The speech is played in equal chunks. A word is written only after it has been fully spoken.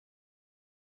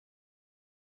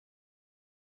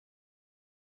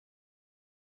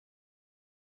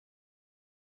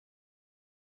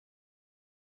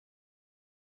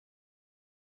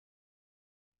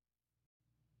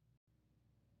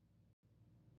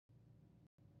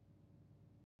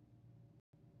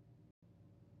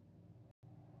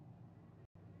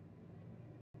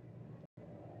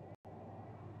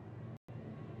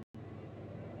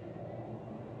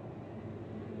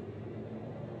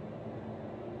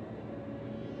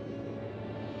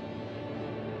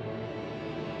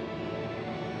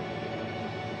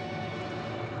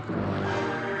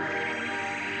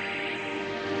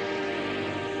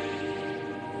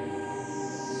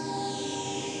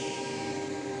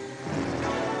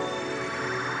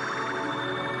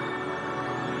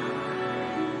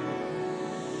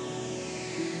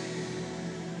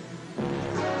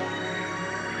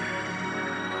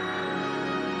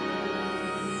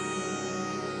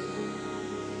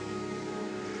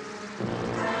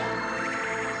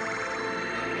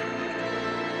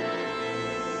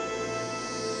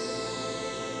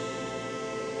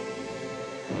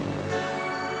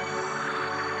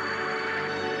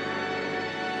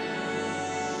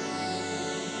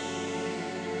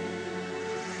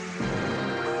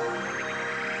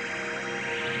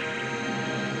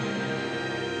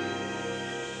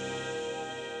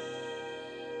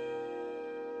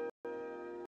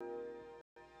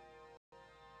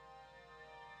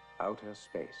Outer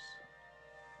space,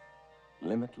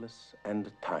 limitless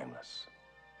and timeless,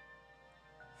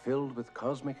 filled with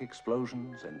cosmic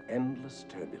explosions and endless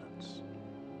turbulence.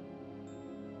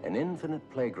 An infinite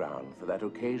playground for that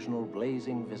occasional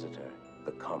blazing visitor,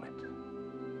 the comet.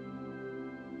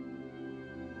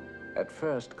 At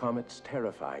first, comets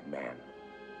terrified man.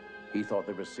 He thought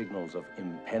they were signals of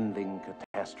impending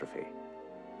catastrophe.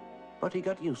 But he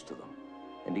got used to them,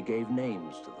 and he gave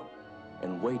names to them,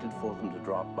 and waited for them to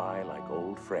drop by like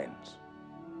old friends.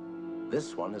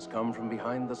 This one has come from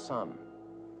behind the sun,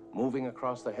 moving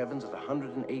across the heavens at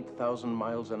 108,000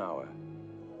 miles an hour,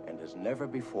 and has never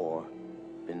before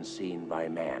been seen by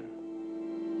man.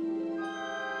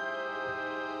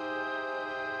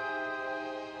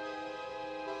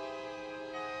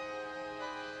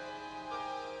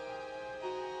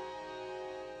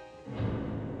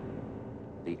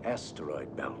 The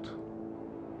asteroid belt.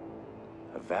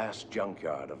 A vast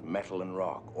junkyard of metal and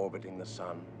rock orbiting the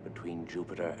sun between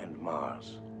Jupiter and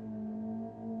Mars.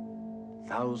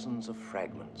 Thousands of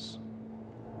fragments,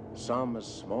 some as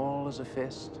small as a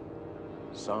fist,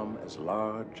 some as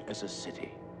large as a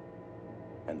city.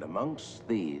 And amongst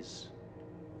these,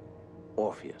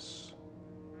 Orpheus,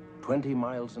 20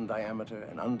 miles in diameter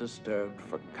and undisturbed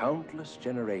for countless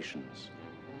generations,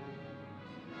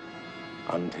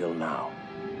 until now.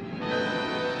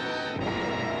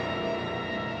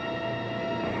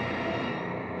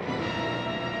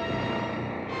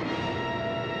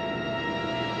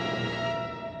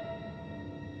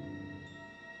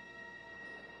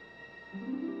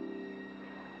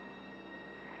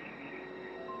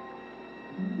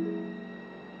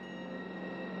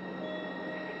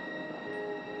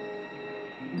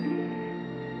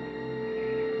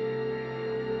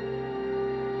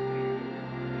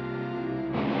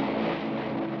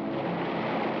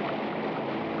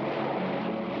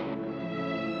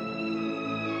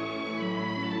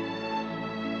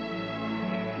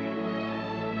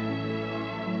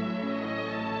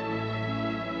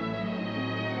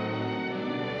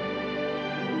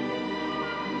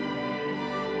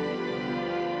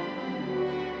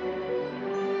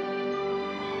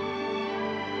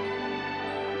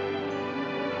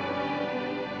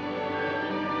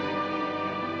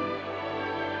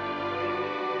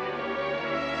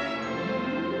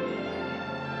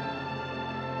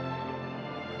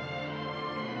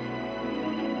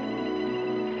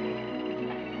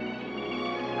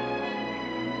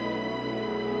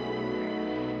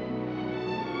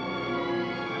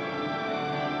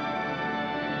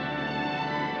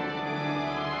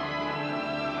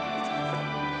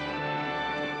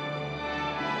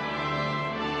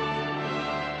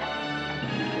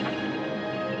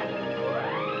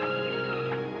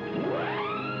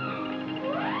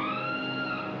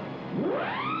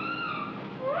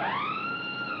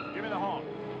 Give me the horn.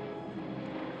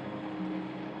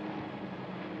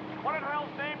 What in hell's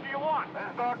name do you want?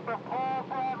 There's Dr. Paul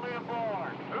Bradley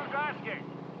aboard. Who's asking?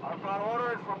 I've got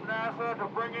orders from NASA to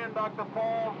bring in Dr.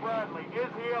 Paul Bradley. Is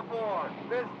he aboard?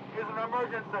 This is an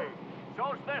emergency.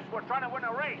 So's this. We're trying to win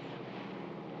a race.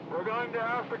 We're going to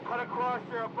have to cut across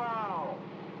your bow.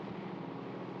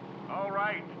 All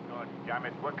right. God damn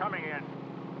it. We're coming in.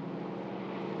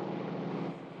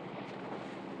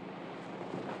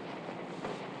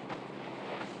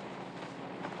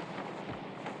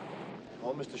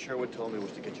 All Mr. Sherwood told me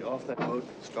was to get you off that boat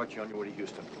and start you on your way to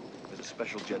Houston. There's a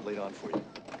special jet laid on for you.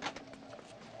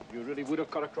 You really would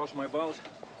have cut across my bows?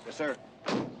 Yes, sir.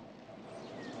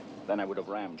 Then I would have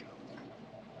rammed you.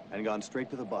 And gone straight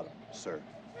to the bottom, sir.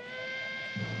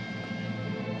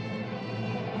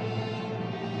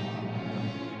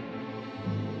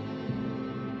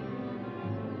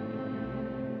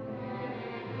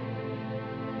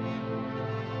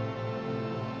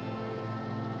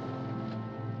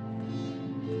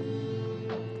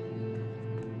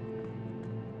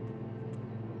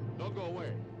 Don't go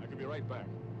away. I could be right back.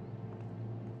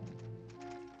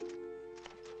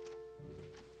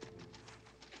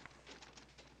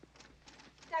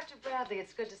 Dr. Bradley,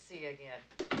 it's good to see you again.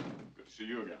 Good to see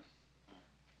you again.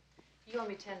 You owe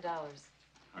me $10.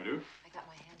 I do? I got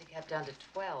my handicap down to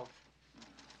 12.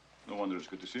 No wonder it's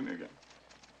good to see me again.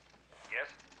 Yes?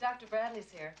 Dr.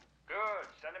 Bradley's here. Good.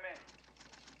 Send him in.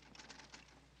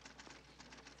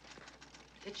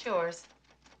 It's yours,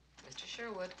 Mr.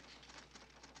 Sherwood.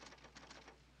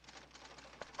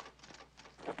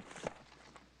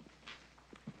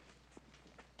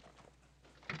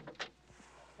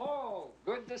 Oh,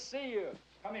 good to see you.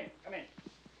 Come in, come in.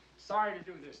 Sorry to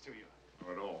do this to you.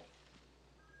 Not at all.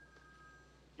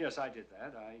 Yes, I did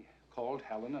that. I called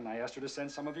Helen and I asked her to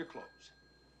send some of your clothes.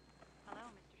 Hello,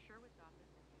 Mr. Sherwood's office.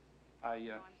 I,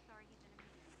 Oh, I'm sorry, he's in a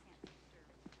meeting. He can't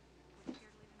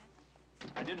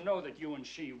I didn't know that you and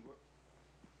she were...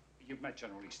 You've met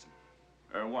General Easton.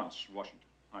 Once, Washington.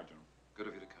 Hi, General. Good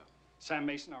of you to come. Sam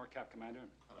Mason, our cap commander.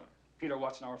 Hello. Peter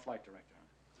Watson, our flight director.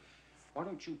 Why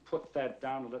don't you put that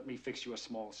down and let me fix you a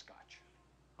small scotch?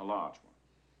 A large one.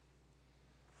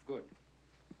 Good.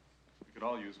 We could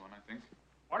all use one, I think.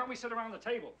 Why don't we sit around the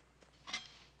table?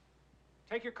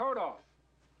 Take your coat off.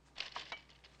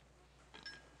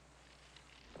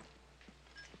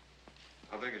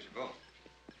 How big is your boat?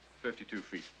 52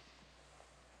 feet.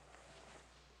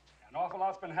 An awful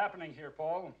lot's been happening here,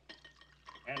 Paul.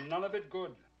 And none of it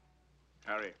good.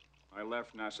 Harry, I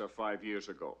left NASA 5 years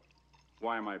ago.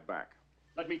 Why am I back?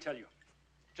 Let me tell you.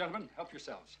 Gentlemen, help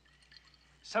yourselves.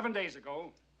 7 days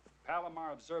ago,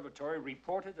 Palomar Observatory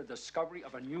reported the discovery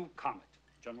of a new comet,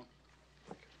 General.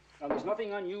 Now, there's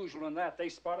nothing unusual in that. They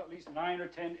spot at least 9 or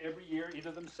 10 every year, either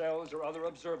themselves or other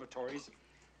observatories.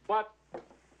 But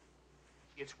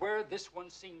it's where this one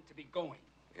seemed to be going.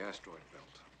 The asteroid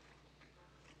belt.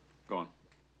 Go on.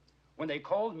 When they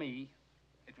called me,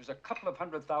 it was a couple of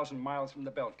 100,000 miles from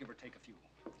the belt, give or take a few.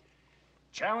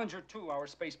 Challenger 2, our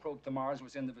space probe to Mars,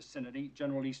 was in the vicinity.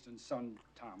 General Easton's son,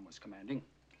 Tom, was commanding.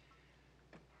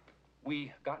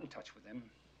 We got in touch with them.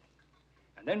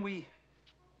 And then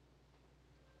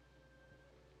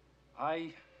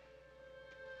I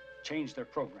changed their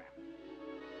program.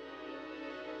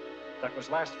 That was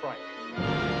last Friday.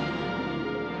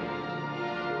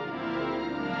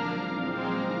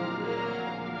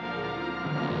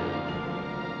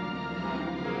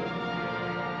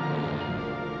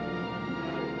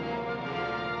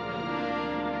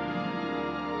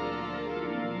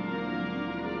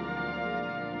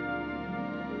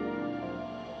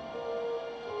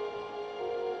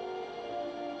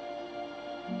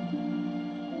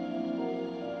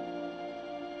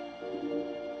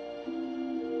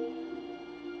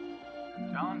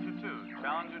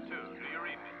 Challenger 2, do you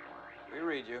read me? We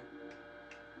read you.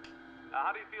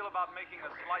 How do you feel about making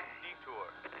a slight detour?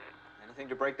 Anything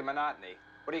to break the monotony.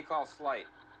 What do you call slight?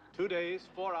 2 days,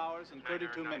 4 hours, and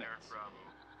 32 minutes.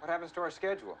 What happens to our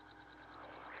schedule?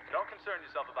 Don't concern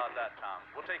yourself about that, Tom.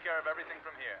 We'll take care of everything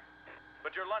from here.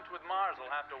 But your lunch with Mars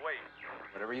will have to wait.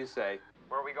 Whatever you say.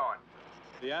 Where are we going?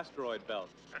 The asteroid belt.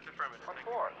 That's affirmative. What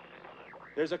for?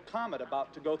 There's a comet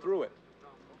about to go through it.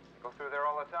 Go through there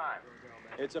all the time.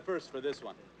 It's a first for this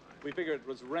one. We figure it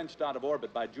was wrenched out of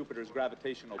orbit by Jupiter's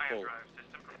gravitational pull.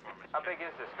 How big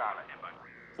is this comet?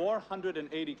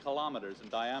 480 kilometers in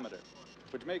diameter,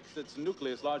 which makes its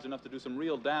nucleus large enough to do some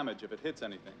real damage if it hits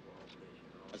anything.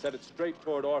 I said it's straight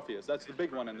toward Orpheus. That's the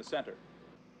big one in the center.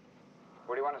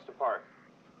 Where do you want us to park?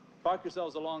 Park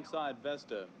yourselves alongside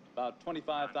Vesta, about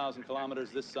 25,000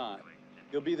 kilometers this side.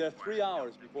 You'll be there 3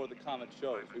 hours before the comet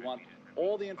shows. We want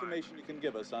all the information you can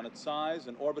give us on its size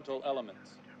and orbital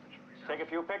elements. Take a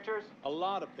few pictures? A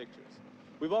lot of pictures.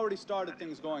 We've already started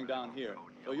things going down here,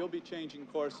 so you'll be changing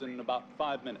course in about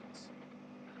 5 minutes.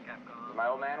 Is my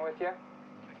old man with you?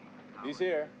 He's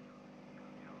here.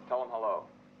 Tell him hello.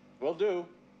 Will do.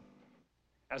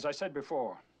 As I said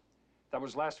before, that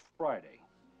was last Friday.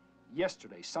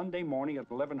 Yesterday, Sunday morning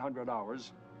at 1100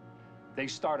 hours, they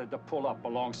started to pull up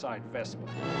alongside Vespa.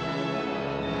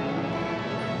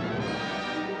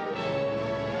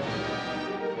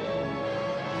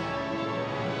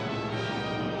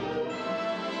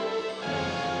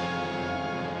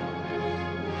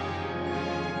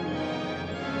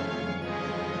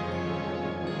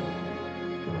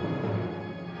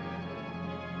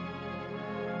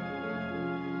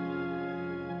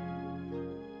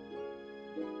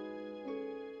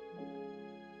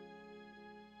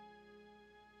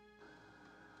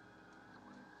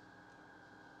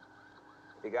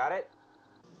 You got it?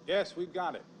 Yes, we've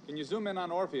got it. Can you zoom in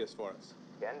on Orpheus for us?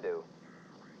 Can do.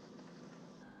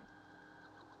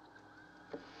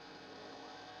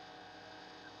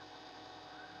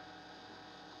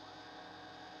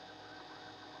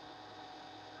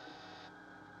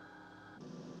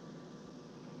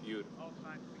 Beautiful.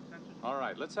 All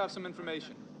right, let's have some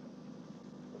information.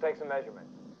 We'll take some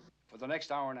measurements. For the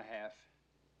next hour and a half,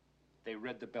 they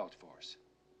read the belt for us.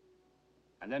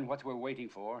 And then what we're waiting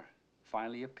for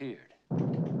finally appeared.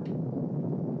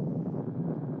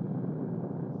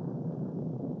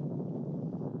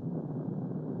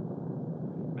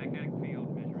 Magnetic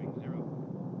field measuring 0.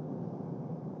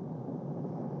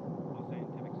 All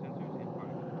scientific sensors and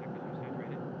particle detectors are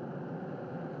saturated.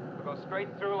 We'll go straight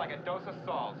through like a dose of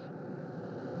salt.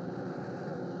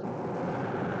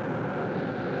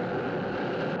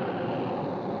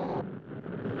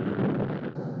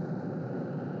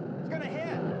 It's gonna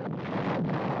hit!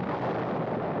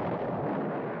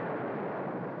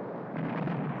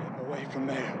 Away from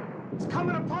there. It's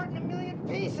coming apart in a million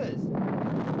pieces!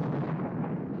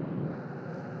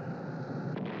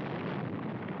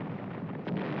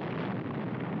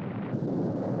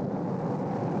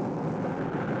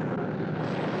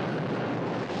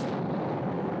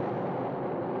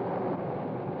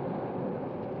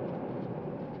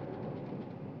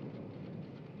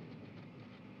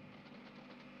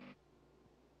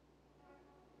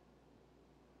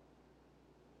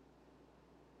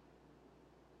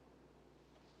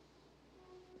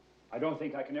 I don't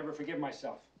think I can ever forgive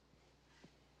myself.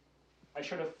 I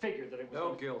should have figured that it was...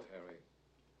 No guilt, Harry.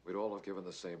 We'd all have given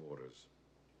the same orders.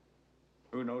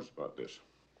 Who knows about this?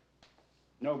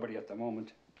 Nobody at the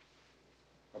moment.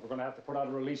 But we're going to have to put out a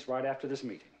release right after this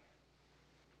meeting.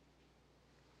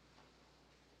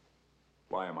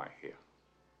 Why am I here?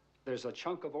 There's a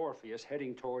chunk of Orpheus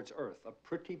heading towards Earth, a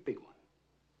pretty big one.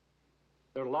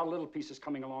 There are a lot of little pieces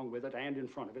coming along with it and in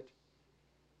front of it.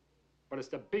 But it's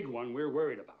the big one we're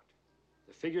worried about.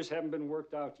 The figures haven't been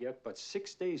worked out yet, but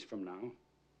 6 days from now,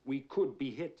 we could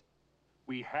be hit.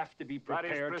 We have to be prepared to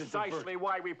divert. That is precisely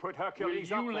why we put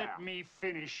Hercules up there. Will you let me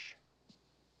finish?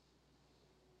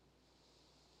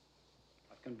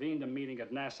 I've convened a meeting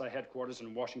at NASA headquarters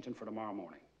in Washington for tomorrow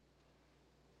morning.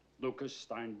 Lucas,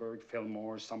 Steinberg,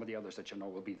 Fillmore, some of the others that you know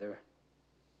will be there.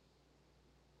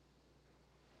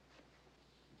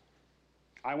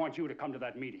 I want you to come to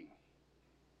that meeting.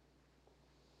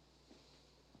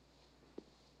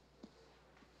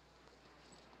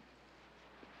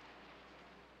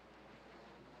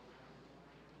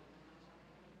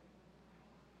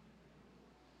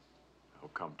 I'll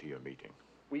come to your meeting.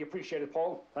 We appreciate it,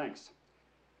 Paul. Thanks.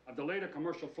 I've delayed a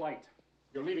commercial flight.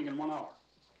 You're leaving in 1 hour.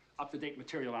 Up-to-date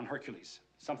material on Hercules.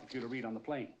 Something for you to read on the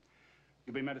plane.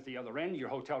 You'll be met at the other end. Your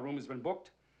hotel room has been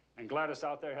booked. And Gladys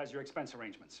out there has your expense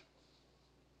arrangements.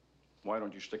 Why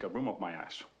don't you stick a broom up my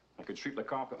ass? I could sweep the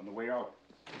carpet on the way out.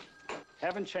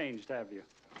 Haven't changed, have you?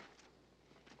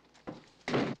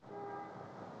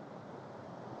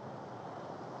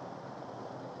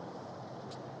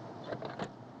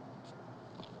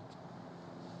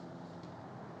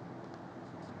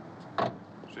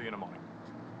 See you in the morning.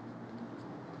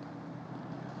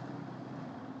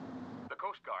 The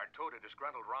Coast Guard towed a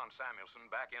disgruntled Ron Samuelson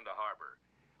back into harbor.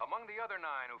 Among the other 9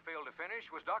 who failed to finish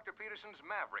was Dr. Peterson's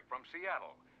Maverick from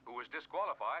Seattle, who was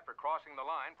disqualified for crossing the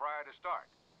line prior to start.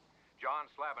 John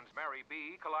Slavin's Mary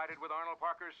B. collided with Arnold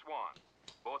Parker's Swan.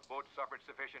 Both boats suffered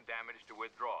sufficient damage to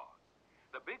withdraw.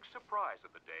 The big surprise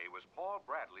of the day was Paul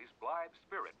Bradley's Blithe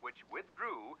Spirit, which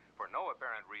withdrew for no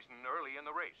apparent reason early in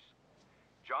the race.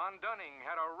 John Dunning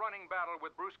had a running battle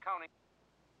with Bruce County.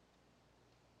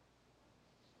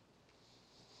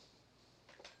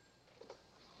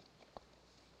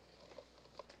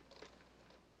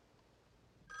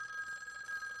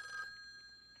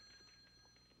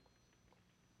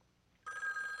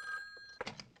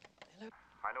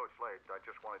 I know it's late. I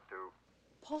just wanted to...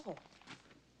 Paul,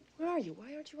 where are you?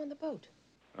 Why aren't you on the boat?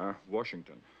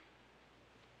 Washington.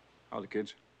 How are the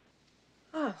kids?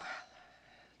 Oh,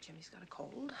 Jimmy's got a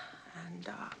cold, and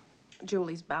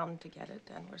Julie's bound to get it,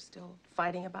 and we're still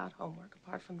fighting about homework.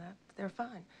 Apart from that, they're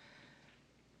fine.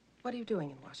 What are you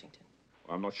doing in Washington?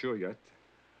 Well, I'm not sure yet.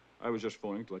 I was just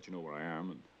phoning to let you know where I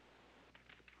am and...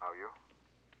 How are you?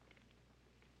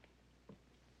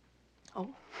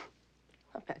 Oh,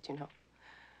 I bet you know.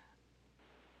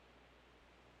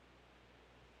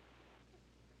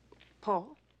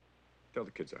 Paul? Tell the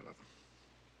kids I love them.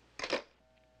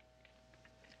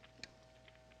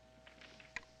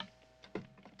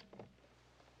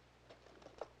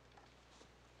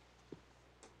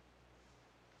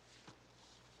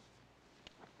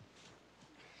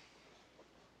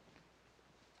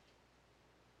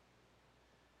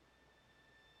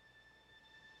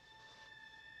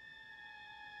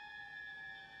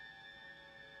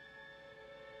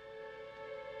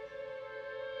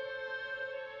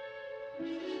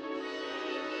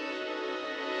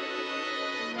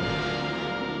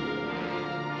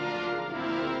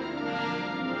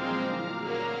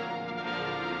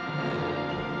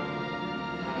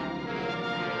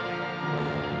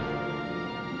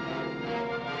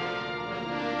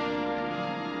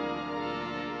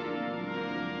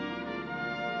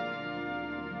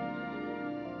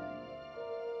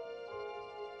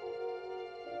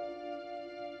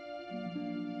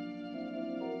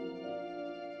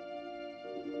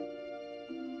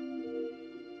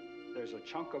 There's a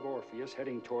chunk of Orpheus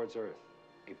heading towards Earth,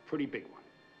 a pretty big one.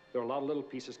 There are a lot of little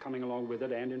pieces coming along with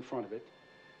it and in front of it,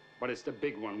 but it's the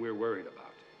big one we're worried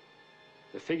about.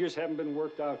 The figures haven't been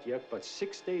worked out yet, but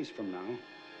 6 days from now,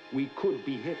 we could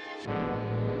be hit.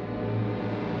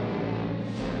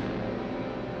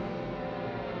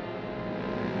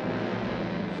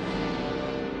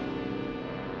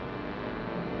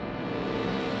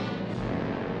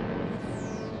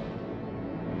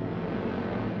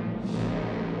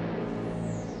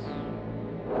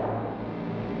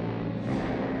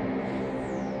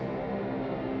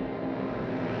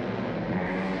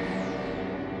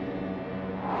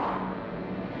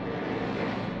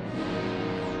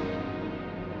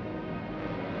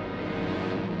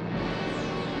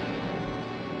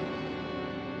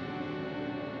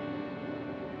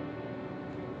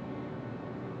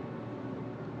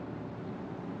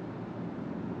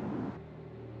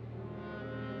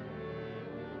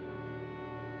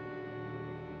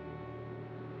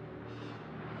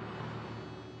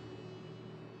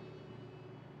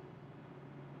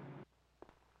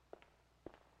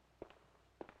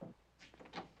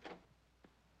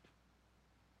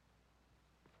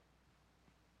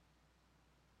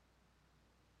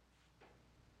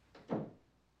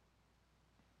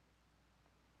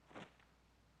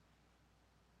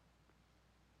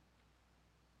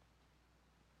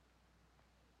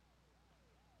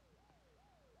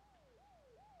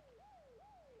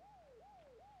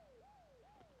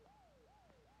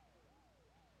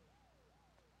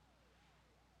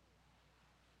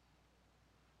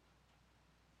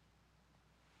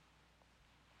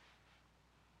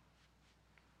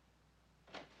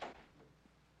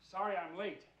 Sorry I'm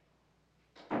late.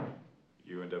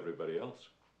 You and everybody else.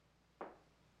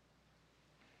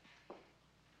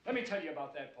 Let me tell you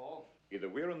about that, Paul. Either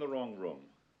we're in the wrong room,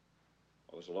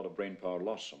 or there's a lot of brain power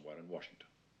lost somewhere in Washington.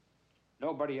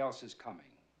 Nobody else is coming.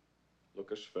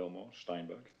 Lucas, Fillmore,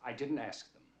 Steinberg. I didn't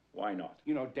ask them. Why not?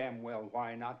 You know damn well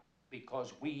why not.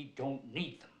 Because we don't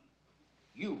need them.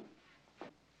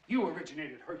 You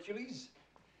originated Hercules.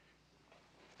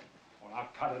 Well, I'll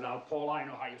cut it out, Paul. I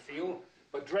know how you feel.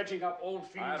 But dredging up old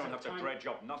feelings... I don't have to dredge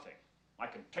up nothing. I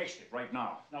can taste it right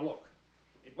now. Now, look.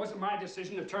 It wasn't my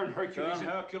decision to turn Hercules... Turn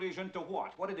Hercules into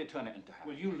what? What did they turn it into?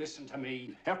 Will you listen to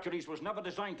me? Hercules was never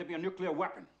designed to be a nuclear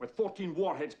weapon with 14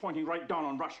 warheads pointing right down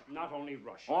on Russia. Not only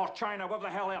Russia. Or China, where the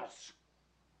hell else?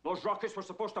 Those rockets were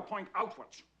supposed to point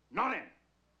outwards, not in.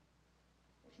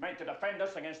 It was made to defend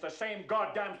us against the same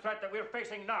goddamn threat that we're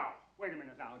facing now. Wait a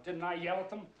minute now. Didn't I yell at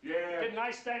them? Yeah. Didn't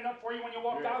I stand up for you when you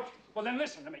walked out? Well, then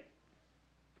listen to me.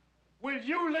 Will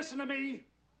you listen to me?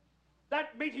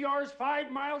 That meteor is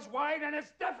 5 miles wide, and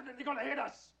it's definitely going to hit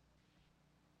us.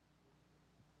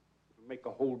 It'll make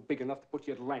a hole big enough to put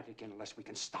the Atlantic in unless we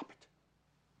can stop it.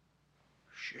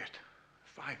 Shit.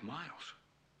 5 miles.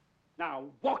 Now,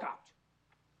 walk out.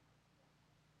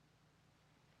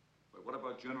 But what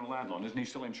about General Adlon? Isn't he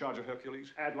still in charge of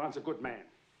Hercules? Adlon's a good man,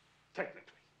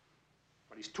 technically.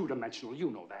 But he's two-dimensional, you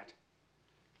know that.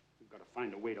 We've got to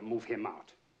find a way to move him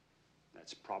out.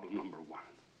 That's problem number one.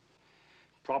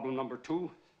 Problem number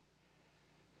two,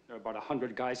 there are about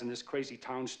 100 guys in this crazy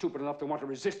town stupid enough to want to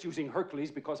resist using Hercules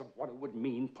because of what it would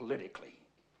mean politically.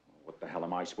 What the hell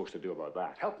am I supposed to do about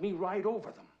that? Help me ride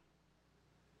over them.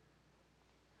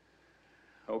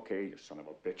 Okay, you son of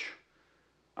a bitch.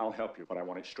 I'll help you, but I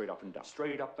want it straight up and down.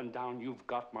 Straight up and down, you've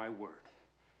got my word.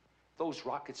 Those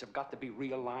rockets have got to be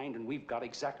realigned, and we've got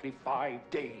exactly 5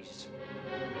 days.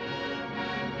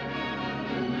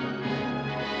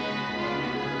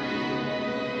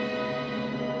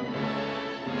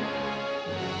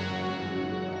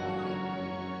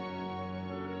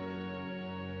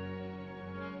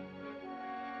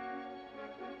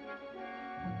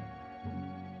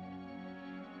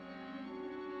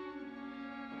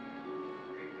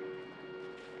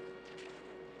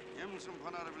 Съм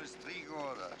понадобили с 3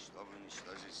 года, чтобы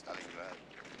уничтожить Сталинград.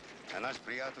 А наш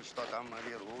приятель, что там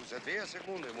наверху, за 2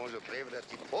 секунды может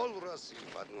превратить пол России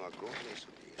в одну огромную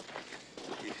судью.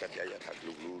 И хотя я так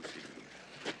люблю фильмы.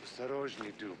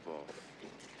 Осторожней, Дюбов.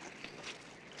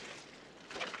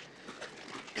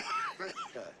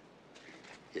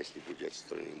 Если будет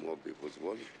страны мог бы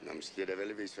позволить, нам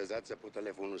следовало бы связаться по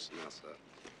телефону с НАСА.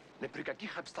 Ни при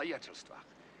каких обстоятельствах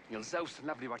нельзя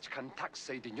устанавливать контакт с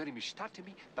Соединенными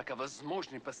Штатами, пока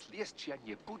возможные последствия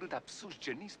не будут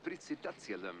обсуждены с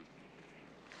председателем.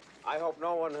 I hope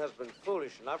no one has been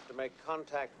foolish enough to make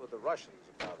contact with the Russians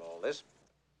about all this.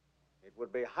 It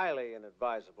would be highly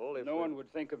inadvisable if... No one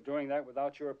would think of doing that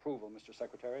without your approval, Mr.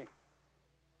 Secretary.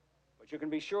 But you can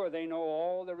be sure they know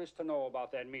all there is to know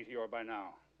about that meteor by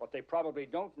now. What they probably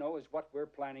don't know is what we're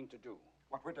planning to do.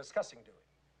 What we're discussing doing.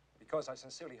 Because I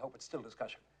sincerely hope it's still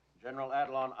discussion. General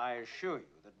Adlon, I assure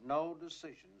you that no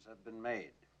decisions have been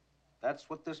made. That's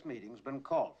what this meeting's been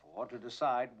called for, to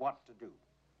decide what to do.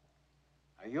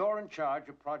 Now, you're in charge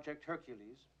of Project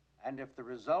Hercules, and if the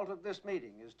result of this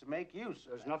meeting is to make use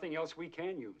of There's nothing else we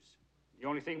can use. The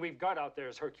only thing we've got out there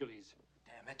is Hercules.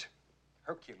 Damn it.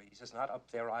 Hercules is not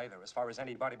up there either, as far as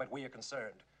anybody but we are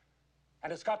concerned.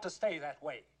 And it's got to stay that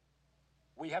way.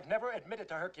 We have never admitted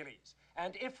to Hercules,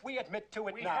 and if we admit to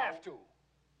it We now... have to.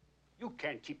 You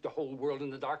can't keep the whole world in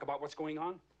the dark about what's going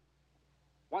on.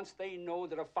 Once they know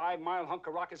that a 5-mile hunk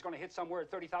of rock is going to hit somewhere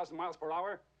at 30,000 miles per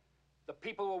hour, the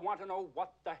people will want to know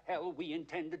what the hell we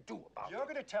intend to do about it. You're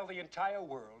going to tell the entire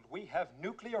world we have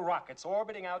nuclear rockets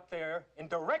orbiting out there in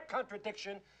direct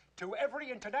contradiction to every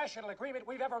international agreement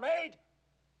we've ever made?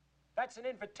 That's an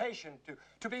invitation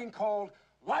to being called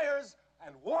liars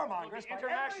and warmongers by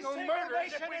international every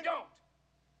murderers nation if we don't.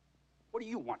 What do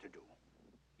you want to do?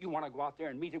 You want to go out there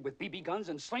and meet it with BB guns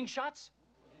and slingshots?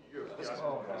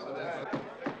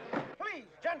 Please,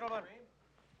 gentlemen.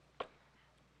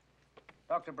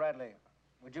 Dr. Bradley,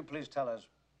 would you please tell us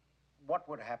what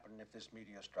would happen if this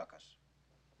meteor struck us?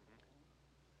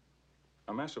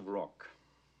 A massive rock,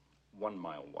 1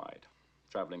 mile wide,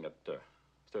 traveling at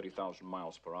 30,000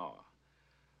 miles per hour,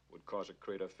 would cause a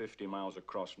crater 50 miles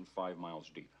across and 5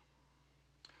 miles deep.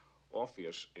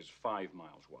 Orpheus is 5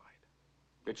 miles wide.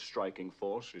 Its striking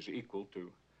force is equal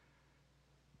to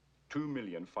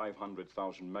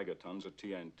 2,500,000 megatons of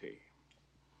TNT.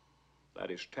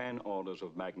 That is 10 orders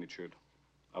of magnitude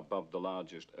above the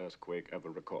largest earthquake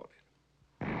ever recorded.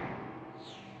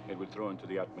 It would throw into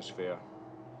the atmosphere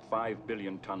 5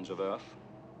 billion tons of Earth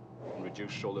and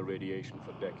reduce solar radiation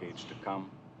for decades to come,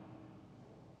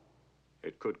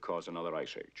 it could cause another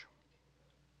ice age.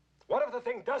 What if the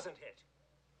thing doesn't hit?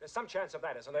 There's some chance of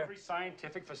that, isn't there? Every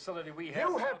scientific facility we have...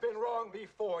 You have been wrong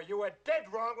before. You were dead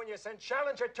wrong when you sent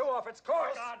Challenger 2 off its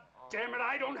course. God damn it,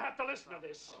 I don't have to listen to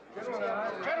this.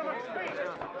 Gentlemen, speak.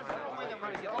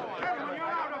 Gentlemen, you're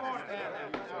out of order.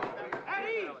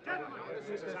 Hey, gentlemen.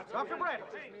 Dr. Brett,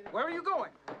 where are you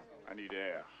going? I need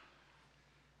air.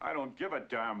 I don't give a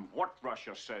damn what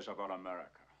Russia says about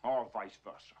America, or vice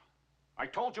versa. I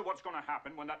told you what's going to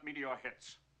happen when that meteor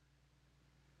hits.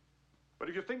 But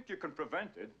if you think you can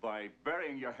prevent it by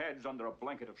burying your heads under a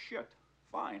blanket of shit,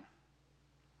 fine.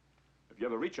 If you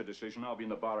ever reach a decision, I'll be in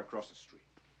the bar across the street.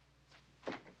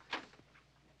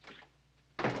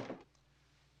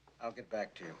 I'll get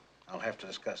back to you. I'll have to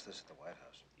discuss this at the White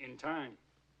House. In time.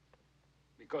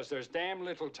 Because there's damn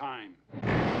little time.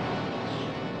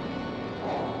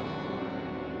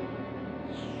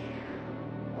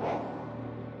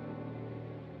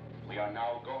 We are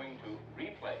now going to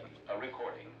replay a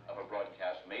recording of a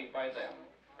broadcast made by them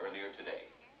earlier today.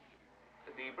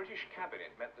 The British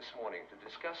Cabinet met this morning to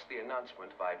discuss the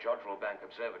announcement by Jodrell Bank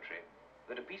Observatory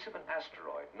that a piece of an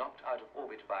asteroid knocked out of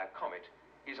orbit by a comet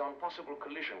is on possible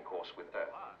collision course with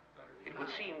Earth. It would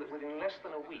seem that within less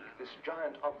than a week, this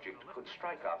giant object could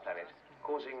strike our planet,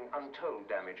 causing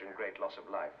untold damage and great loss of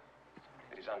life.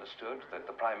 It is understood that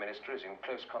the Prime Minister is in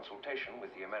close consultation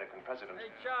with the American President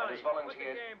and has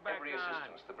volunteered every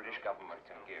assistance the British government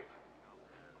can give.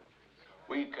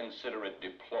 We consider it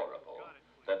deplorable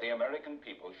that the American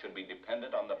people should be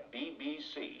dependent on the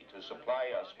BBC to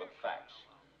supply us with facts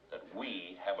that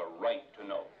we have a right to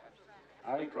know.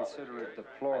 I consider it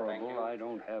deplorable I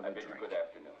don't have a drink. Good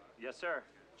afternoon. Yes, sir.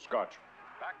 Scotch.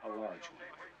 A large one.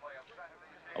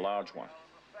 A large one.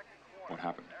 What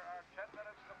happened?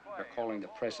 They're calling the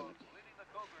president.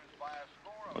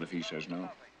 What if he says no?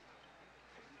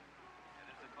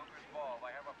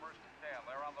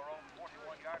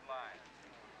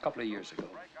 A couple of years ago,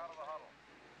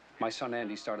 my son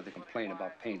Andy started to complain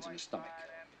about pains in his stomach.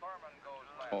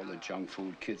 All the junk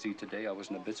food kids eat today, I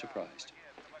wasn't a bit surprised.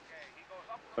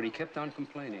 But he kept on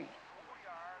complaining.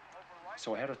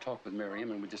 So I had a talk with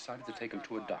Miriam, and we decided to take him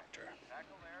to a doctor.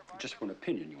 Just for an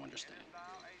opinion, you understand.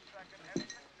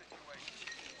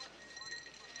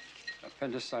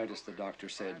 Appendicitis, the doctor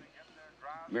said.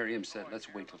 Miriam said,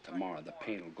 let's wait till tomorrow. The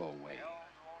pain will go away.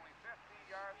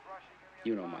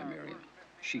 You know my Miriam.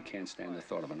 She can't stand the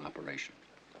thought of an operation.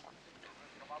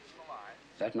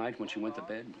 That night when she went to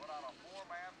bed,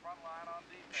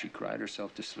 she cried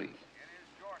herself to sleep.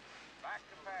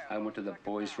 I went to the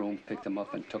boys' room, picked him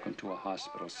up, and took him to a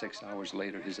hospital. 6 hours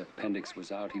later, his appendix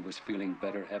was out. He was feeling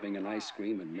better, having an ice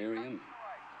cream, and Miriam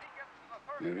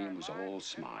was all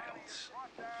smiles.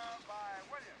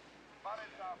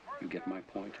 You get my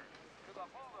point?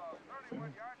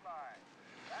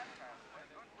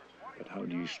 But how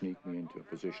do you sneak me into a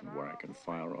position where I can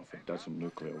fire off a dozen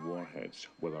nuclear warheads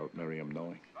without Miriam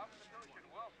knowing?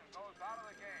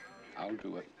 I'll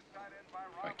do it.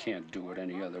 I can't do it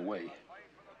any other way.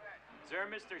 Is there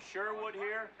Mr. Sherwood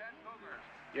here?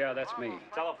 Yeah, that's me.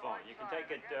 Telephone. You can take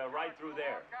it right through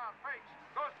there.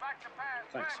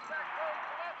 Thanks.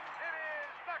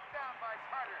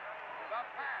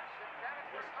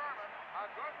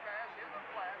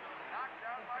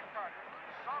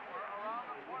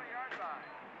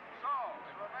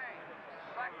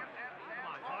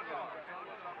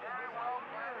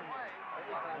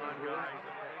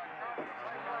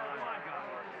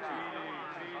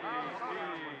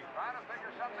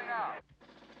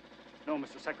 No,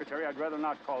 Mr. Secretary, I'd rather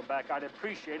not call back. I'd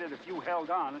appreciate it if you held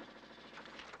on.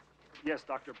 Yes,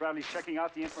 Dr. Bradley's checking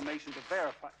out the information to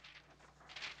verify.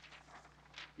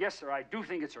 Yes, sir, I do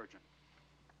think it's urgent.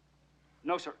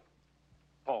 No, sir.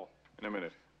 Paul. In a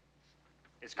minute.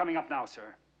 It's coming up now,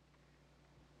 sir.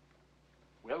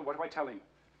 Well, what do I tell him?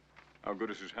 How good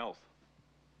is his health?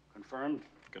 Confirmed?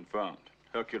 Confirmed.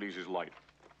 Hercules is light.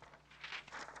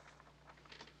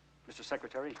 Mr.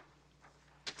 Secretary,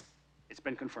 it's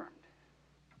been confirmed.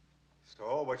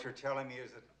 So what you're telling me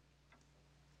is that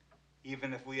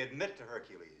even if we admit to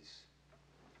Hercules,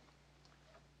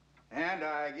 and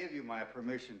I give you my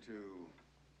permission to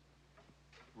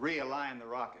realign the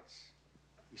rockets,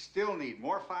 we still need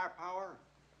more firepower,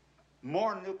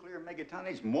 more nuclear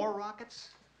megatonnage, more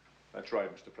rockets? That's right,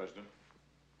 Mr. President.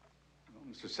 Well,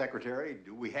 Mr. Secretary,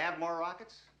 do we have more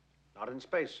rockets? Not in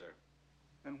space, sir.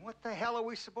 Then what the hell are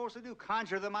we supposed to do?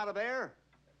 Conjure them out of air?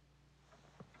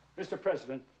 Mr.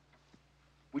 President,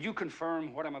 would you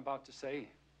confirm what I'm about to say?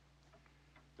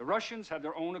 The Russians have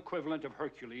their own equivalent of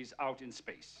Hercules out in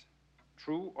space.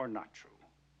 True or not true?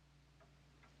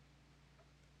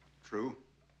 True.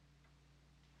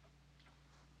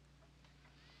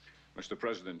 Mr.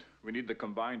 President, we need the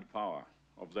combined power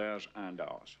of theirs and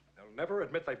ours. They'll never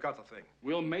admit they've got the thing.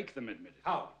 We'll make them admit it.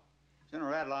 How?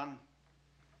 General Adlon,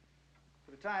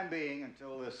 for the time being,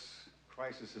 until this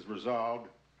crisis is resolved,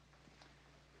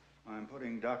 I'm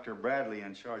putting Dr. Bradley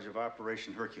in charge of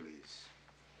Operation Hercules.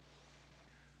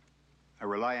 I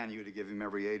rely on you to give him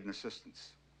every aid and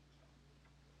assistance.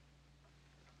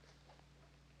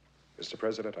 Mr.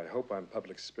 President, I hope I'm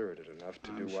public-spirited enough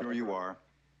to do what... I'm sure you are.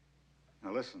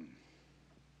 Now listen,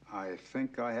 I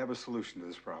think I have a solution to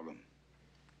this problem.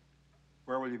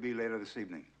 Where will you be later this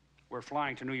evening? We're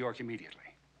flying to New York immediately.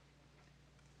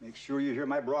 Make sure you hear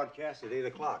my broadcast at 8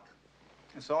 o'clock.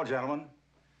 That's all, gentlemen.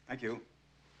 Thank you.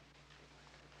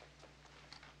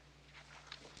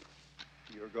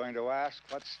 You're going to ask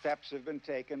what steps have been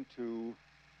taken to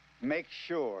make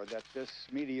sure that this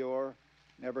meteor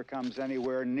never comes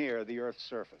anywhere near the Earth's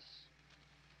surface.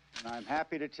 And I'm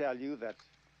happy to tell you that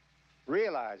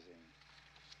realizing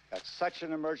that such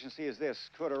an emergency as this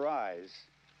could arise,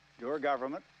 your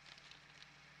government,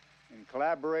 in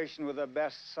collaboration with the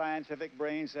best scientific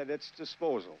brains at its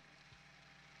disposal,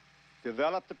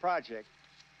 developed the project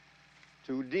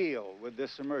to deal with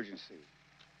this emergency.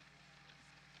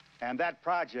 And that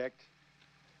project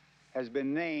has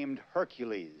been named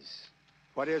Hercules.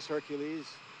 What is Hercules?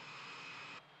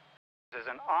 It is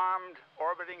an armed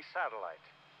orbiting satellite.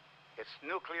 Its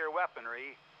nuclear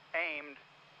weaponry aimed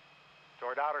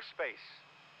toward outer space.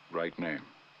 Right name,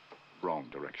 wrong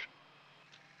direction.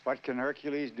 What can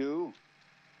Hercules do?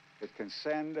 It can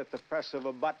send at the press of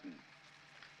a button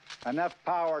enough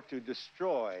power to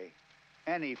destroy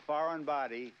any foreign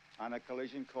body on a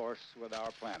collision course with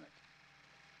our planet.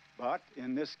 But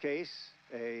in this case,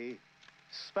 a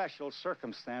special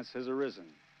circumstance has arisen.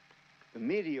 The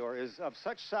meteor is of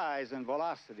such size and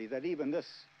velocity that even this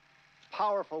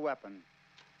powerful weapon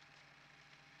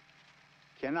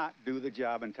cannot do the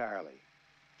job entirely.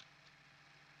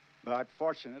 But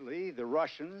fortunately, the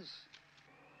Russians,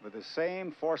 with the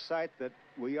same foresight that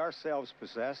we ourselves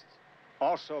possessed,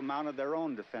 also mounted their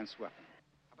own defense weapon.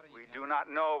 We do not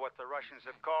know what the Russians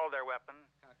have called their weapon,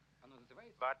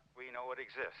 but we know it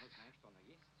exists.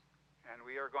 And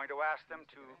we are going to ask them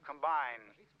to combine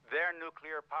their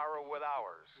nuclear power with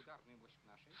ours,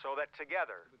 so that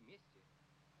together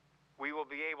we will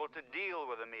be able to deal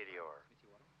with the meteor,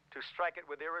 to strike it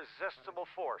with irresistible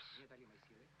force,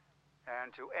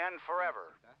 and to end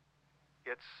forever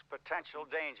its potential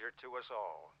danger to us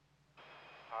all.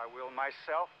 I will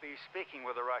myself be speaking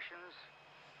with the Russians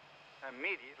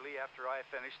immediately after I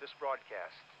finish this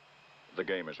broadcast. The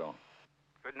game is on.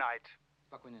 Good night.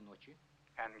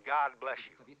 And God bless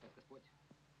you.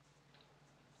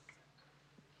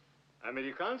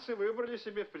 Американцы выбрали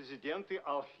себе в президенты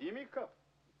алхимика.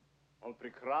 Он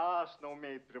прекрасно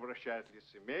умеет превращать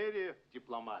лицемерие в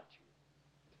дипломатию.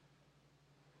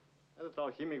 Этот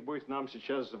алхимик будет нам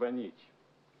сейчас звонить.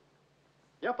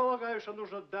 Я полагаю, что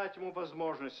нужно дать ему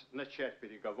возможность начать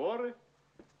переговоры,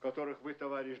 в которых вы,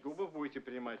 товарищ Дубов, будете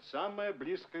принимать самое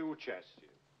близкое участие.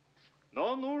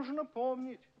 Но нужно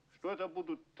помнить, что это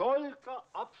будут только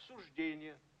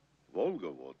обсуждения. Волга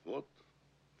вот-вот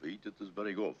выйдет из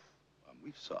берегов, а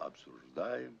мы все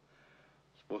обсуждаем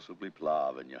способы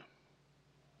плавания.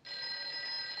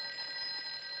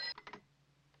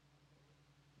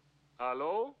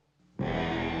 Алло?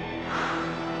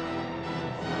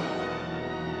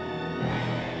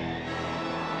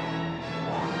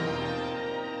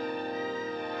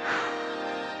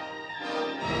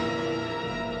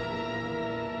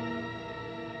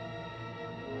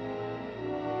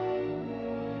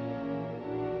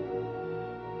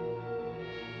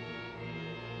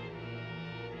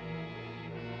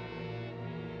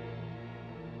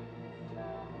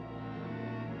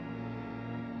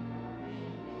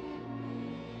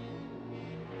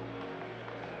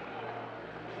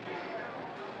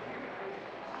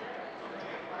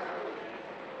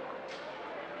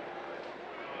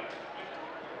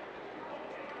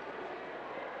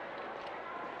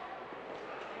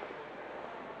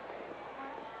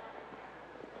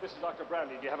 This is Dr.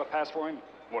 Bradley. Do you have a pass for him?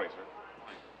 Morning, sir.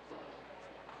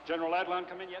 General Adlon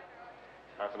come in yet?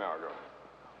 Half an hour ago.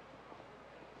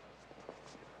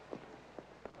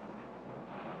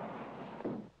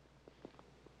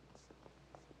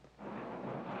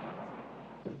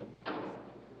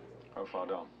 How far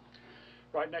down?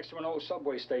 Right next to an old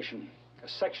subway station, a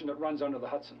section that runs under the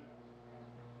Hudson.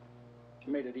 It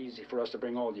made it easy for us to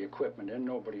bring all the equipment in.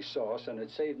 Nobody saw us, and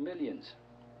it saved millions.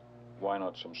 Why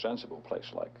not some sensible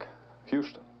place like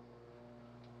Houston?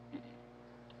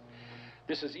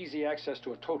 This is easy access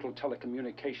to a total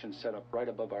telecommunications setup right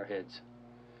above our heads.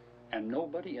 And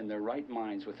nobody in their right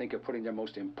minds would think of putting their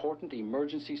most important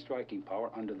emergency striking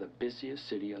power under the busiest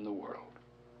city in the world.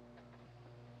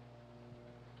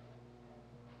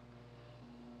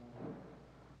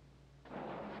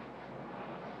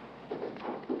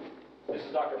 This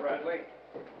is Dr. Bradley.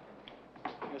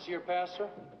 Can I see your pass, sir?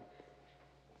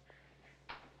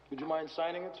 Would you mind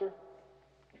signing it, sir?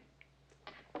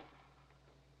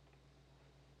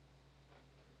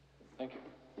 Thank you.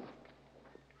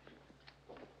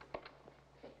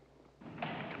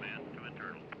 Command to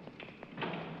internal.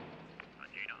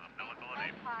 Agena, umbilical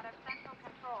enable. Part of Central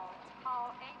Control.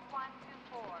 Call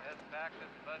 8124. Yes, back to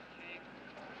the bus, Chief.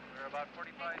 We're about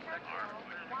 45 seconds.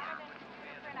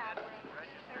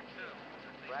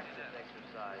 Practice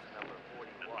exercise number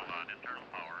 41. Internal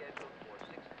power. Scheduled for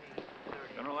 16:30.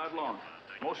 General Adlon,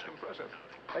 most impressive.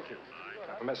 Thank you. I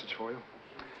have a message for you.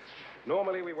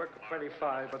 Normally we work with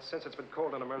 25, but since it's been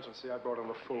called an emergency, I brought in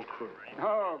the full crew.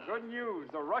 Oh, good news.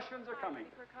 The Russians are coming.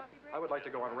 I would like to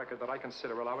go on record that I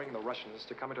consider allowing the Russians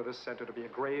to come into this center to be a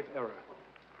grave error,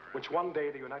 which one day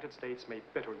the United States may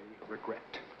bitterly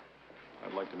regret.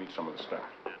 I'd like to meet some of the staff.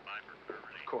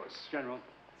 Of course. General,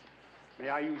 may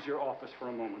I use your office for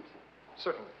a moment?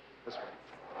 Certainly. This way.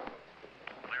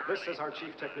 This is our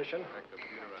chief technician,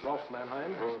 Rolf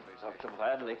Mannheim. Dr.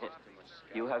 Bradley,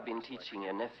 you have been teaching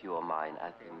a nephew of mine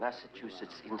at the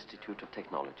Massachusetts Institute of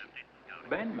Technology.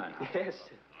 Ben Mannheim? Yes.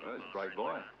 Well, he's a bright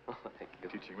boy. Thank you.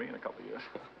 Teaching me in a couple of years.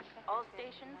 All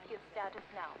stations give status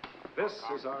now. This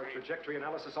is our trajectory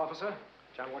analysis officer,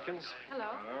 John Watkins. Hello.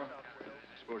 Hello.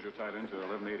 Suppose you're tied into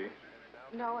 1180.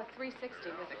 No, a 360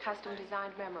 with a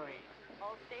custom-designed memory.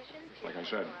 All stations Like I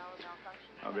said,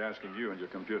 I'll be asking you and your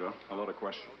computer a lot of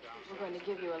questions. We're going to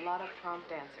give you a lot of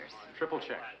prompt answers. Triple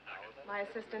check. My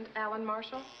assistant, Alan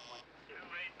Marshall.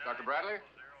 Dr. Bradley?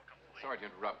 Sorry to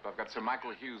interrupt. I've got Sir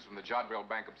Michael Hughes from the Jodrell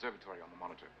Bank Observatory on the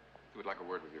monitor. He would like a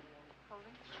word with you.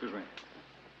 Excuse me.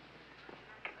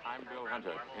 I'm Bill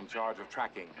Hunter, in charge of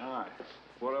tracking. All right.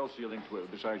 What else are you linked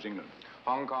with besides England?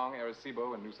 Hong Kong,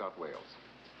 Arecibo, and New South Wales.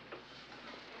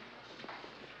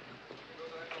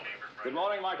 Good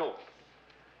morning, Michael.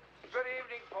 Good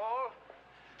evening, Paul.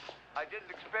 I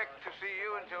didn't expect to see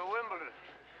you until Wimbledon.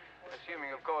 Assuming,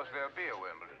 of course, there'll be a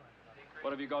Wimbledon. What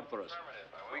have you got for us?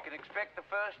 We can expect the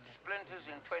first splinters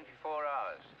in 24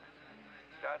 hours.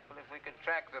 Doubtful if we can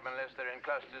track them unless they're in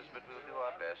clusters, but we'll do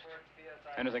our best.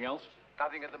 Anything else?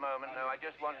 Nothing at the moment, no. I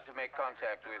just wanted to make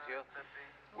contact with you.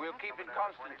 We'll keep in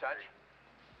constant touch.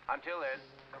 Until then.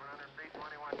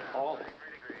 Paul, the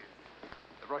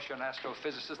Russian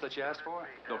astrophysicist that you asked for?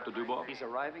 Dr. Dubov? He's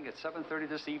arriving at 7:30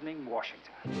 this evening,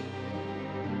 Washington.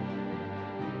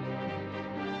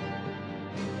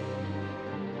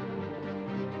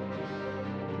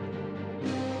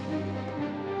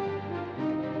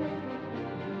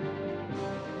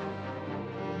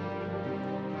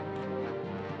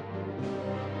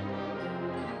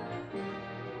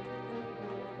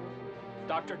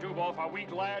 Dr. Dubov, are we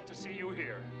glad to see you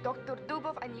here? Доктор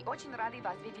Дубов, они очень рады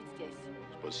вас видеть здесь.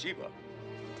 Спасибо.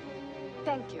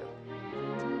 Thank you.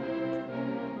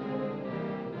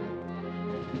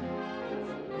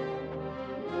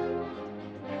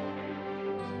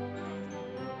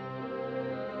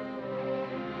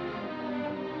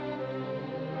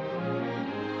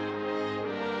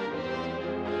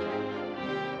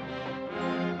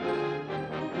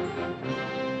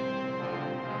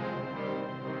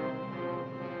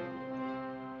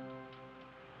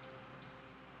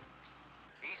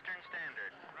 Eastern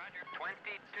Standard. Roger.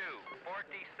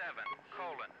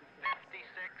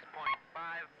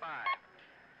 22:47:56.55.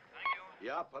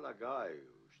 Я полагаю,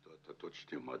 что это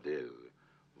точный модель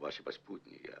вашего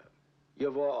спутника.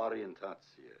 Его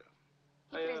ориентация.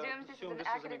 He presumes this is an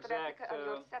accurate replica of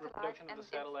your satellite and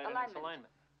its alignment.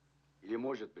 Или,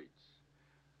 может быть,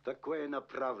 такое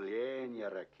направление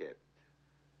ракет.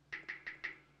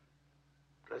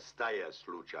 Простая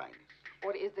случайность.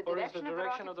 Or is the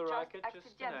direction of the rocket just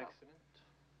accidental?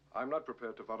 I'm not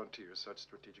prepared to volunteer such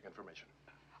strategic information.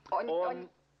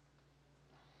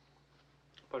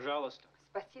 Пожалуйста.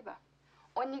 Спасибо.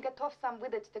 Он не готов сам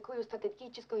выдать такую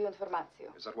стратегическую информацию.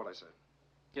 Is that what I said?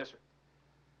 Yes, sir.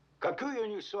 Какую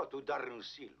несет ударную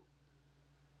силу?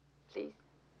 Please.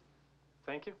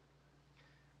 Thank you.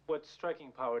 What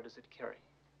striking power does it carry?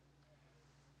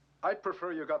 I'd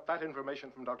prefer you got that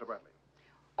information from Dr. Bradley.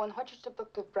 Он хочет, чтобы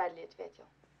доктор Брэдли ответил.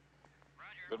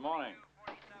 Good morning.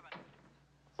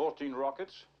 14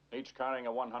 rockets, each carrying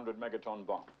a 100 megaton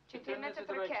bomb. 14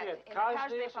 ракет, и на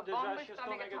каждой по бомбе 100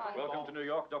 мегатонн. Welcome to New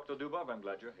York, Dr. Dubov. I'm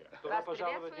glad you're here. Вас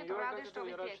приветствует, рады,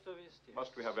 что вы здесь.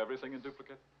 Must we have everything in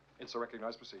duplicate? It's a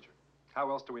recognized procedure. How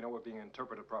else do we know we're being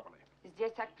interpreted properly?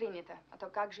 Здесь так принято, а то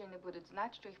как же они будут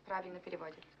знать, что их правильно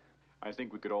переводят? I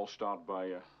think we could all start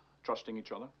by trusting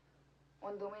each other.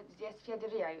 Он думает, здесь все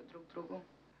доверяют друг другу.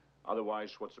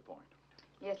 Otherwise, what's the point?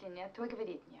 Если нет, то и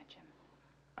говорить не о чем.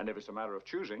 And if it's a matter of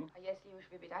choosing, А если уж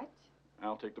выбирать,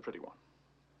 I'll take the pretty one.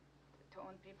 то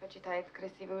он предпочитает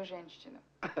красивую женщину.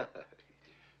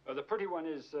 The pretty one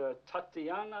is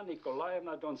Tatiana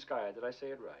Nikolaevna Donskaya. Did I say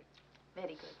it right?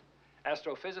 Very good.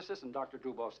 Astrophysicist and Dr.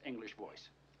 Dubov's English voice.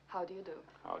 How do you do?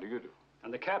 How do you do?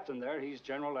 And the captain there, he's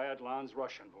General Adlon's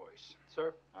Russian voice.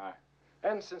 Sir? Aye.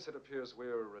 And since it appears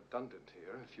we're redundant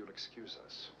here, if you'll excuse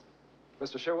us.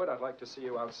 Mr. Sherwood, I'd like to see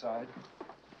you outside.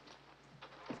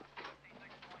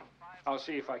 I'll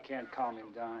see if I can't calm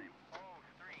him down.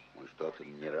 Он что-то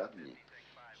не рад мне.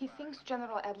 He thinks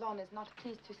General Adlon is not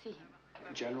pleased to see him.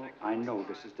 General, I know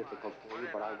this is difficult for you,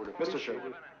 but I would Mr. appreciate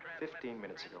Sherwood, 15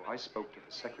 minutes ago, I spoke to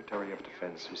the Secretary of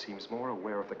Defense, who seems more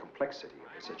aware of the complexity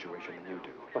of the situation than you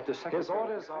do. But the Secretary... His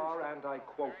orders are, and I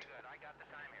quote,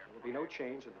 there will be no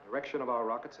change in the direction of our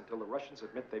rockets until the Russians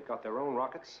admit they've got their own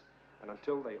rockets, and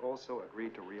until they also agree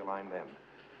to realign them.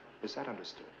 Is that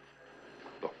understood?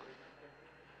 Look,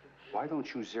 why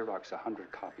don't you Xerox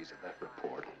 100 copies of that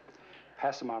report,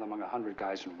 pass them out among 100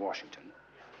 guys in Washington,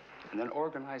 and then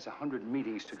organize 100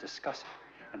 meetings to discuss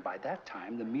it. And by that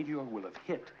time, the meteor will have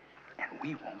hit, and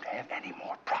we won't have any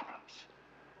more problems.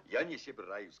 Я не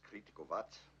собираюсь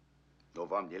критиковать, но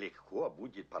вам нелегко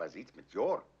будет поразить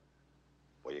метеор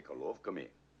боеголовками,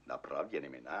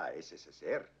 направленными на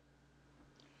СССР.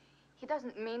 He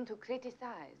doesn't mean to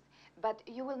criticize, but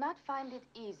you will not find it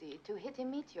easy to hit a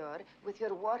meteor with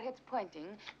your warheads pointing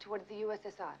towards the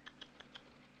USSR.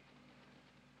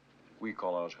 We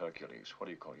call ours Hercules. What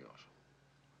do you call yours?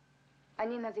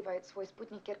 Они называют свой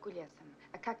спутник Геркулесом.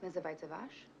 А как называется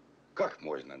ваш? Как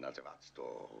можно называть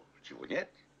то, чего нет?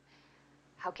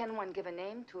 How can one give a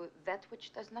name to that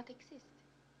which does not exist?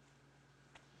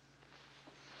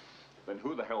 Then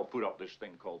who the hell put up this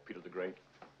thing called Peter the Great?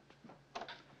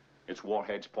 Its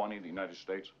warheads pointing to the United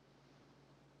States?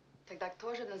 Тогда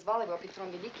кто же назвал его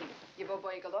Петром Великим? Его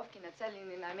боеголовки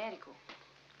нацелены на Америку.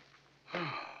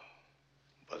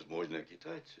 Возможно,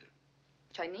 китайцы.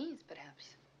 Chinese,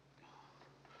 perhaps.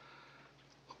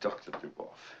 Dr.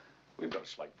 Dubov, we've got a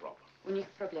slight problem. У них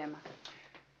проблема.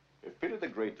 If Peter the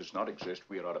Great does not exist,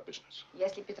 we are out of business.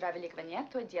 Если Петра Великого нет,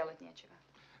 то делать нечего.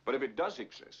 But if it does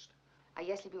exist, А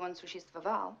если бы он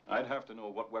существовал, I'd have to know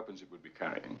what weapons it would be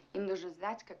carrying, им нужно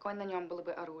знать, какое на нем было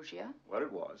бы оружие, what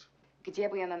it was, где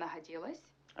бы оно находилось,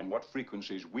 and what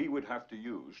frequencies we would have to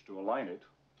use to align it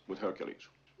with Hercules.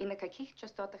 и на каких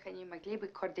частотах они могли бы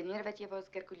координировать его с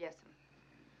Геркулесом.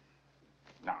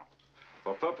 Now,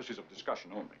 for purposes of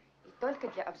discussion only. И только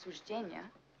для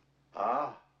обсуждения.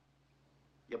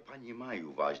 Я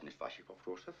понимаю важность ваших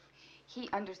вопросов. He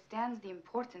understands the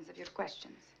importance of your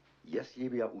questions. Если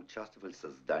бы я участвовал в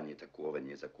создании такого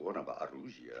незаконного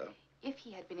оружия... If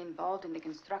he had been involved in the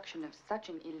construction of such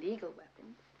an illegal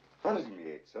weapon...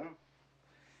 Разумеется,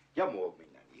 я мог бы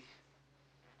на них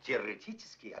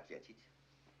теоретически ответить.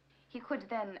 He could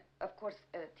then, of course,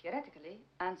 theoretically,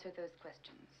 answer those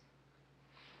questions.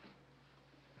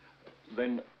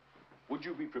 Then, would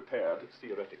you be prepared,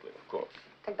 theoretically, of course,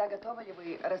 Тогда готовы ли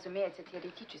вы, разумеется,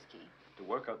 теоретически, to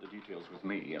work out the details with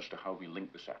me as to how we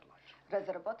link the satellites?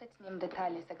 разработать с ним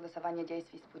детали согласования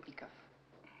действий спутников?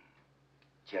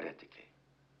 Theoretically.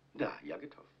 Да, я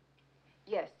готов.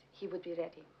 Yes, he would be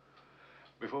ready.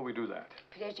 Before we do that,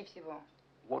 Прежде всего,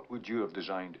 what would you have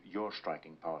designed your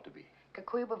striking power to be?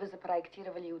 какую бы вы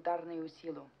запроектировали ударную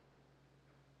силу?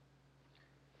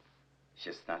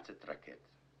 16 ракет.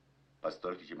 По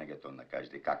столько же мегатон на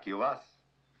каждый, как и у вас.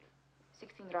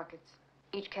 16 rockets,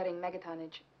 each carrying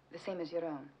megatonnage, the same as your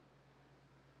own.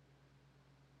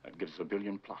 That gives $1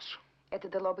 billion plus. Это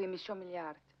дало бы им еще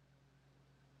миллиард.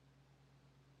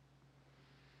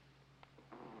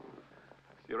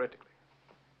 Theoretically.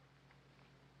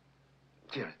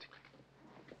 Theoretically.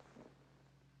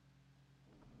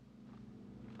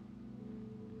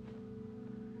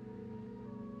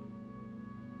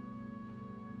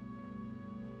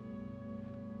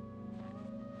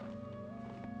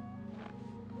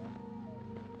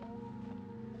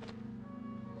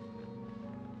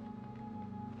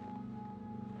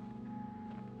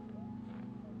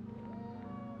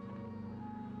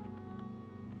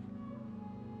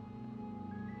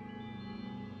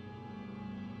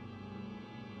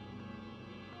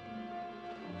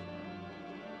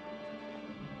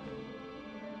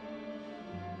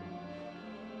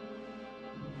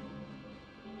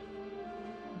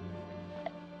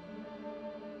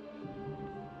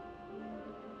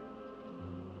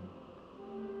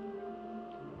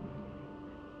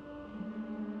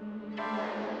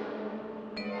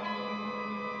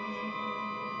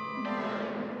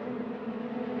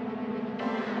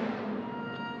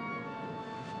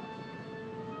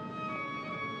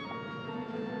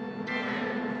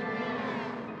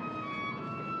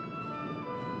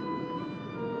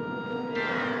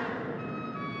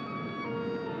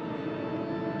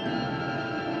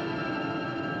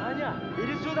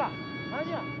 сюда!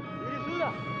 Аня, иди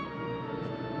сюда!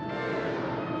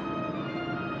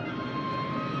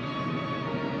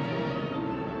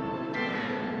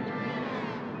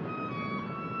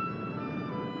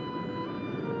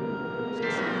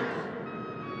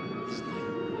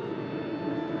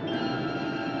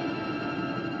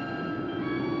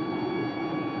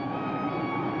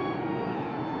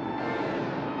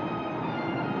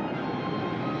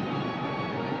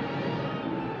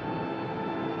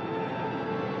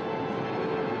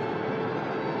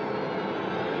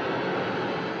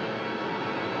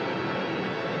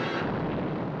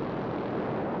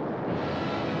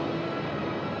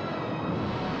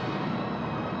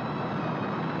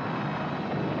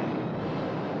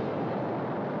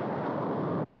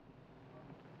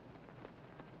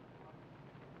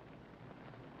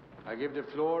 I give the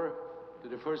floor to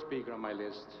the first speaker on my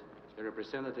list, the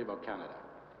representative of Canada.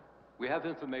 We have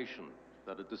information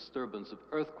that a disturbance of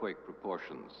earthquake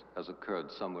proportions has occurred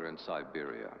somewhere in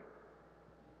Siberia.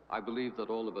 I believe that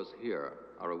all of us here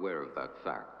are aware of that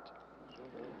fact.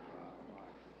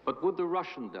 But would the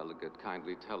Russian delegate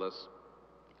kindly tell us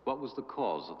what was the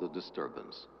cause of the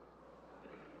disturbance?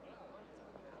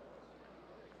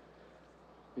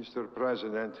 Mr.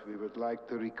 President, we would like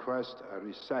to request a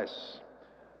recess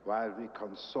while we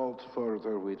consult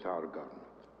further with our government.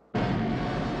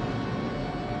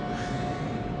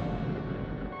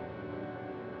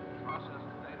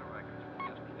 Processed data records from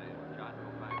yesterday's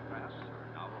Johnville Bank pass are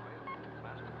now available in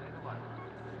master data library.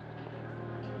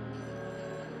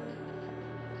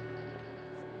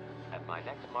 At my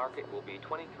next market will be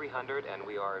 2300, and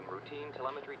we are in routine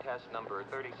telemetry test number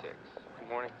 36. Good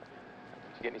morning.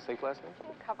 Did you get any sleep last night?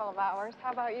 A couple of hours.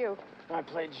 How about you? I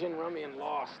played gin rummy and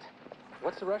lost.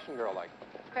 What's the Russian girl like?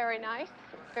 Very nice,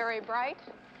 very bright,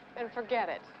 and forget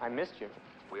it. I missed you.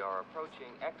 We are approaching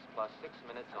X plus 6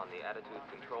 minutes on the attitude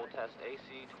control test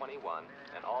AC-21,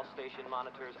 and all station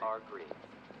monitors are green.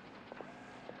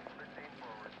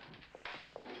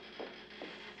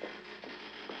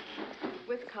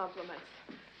 With compliments.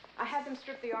 I had them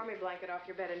strip the army blanket off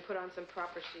your bed and put on some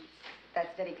proper sheets.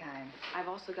 That's very kind. I've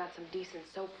also got some decent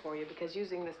soap for you because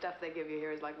using the stuff they give you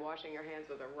here is like washing your hands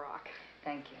with a rock.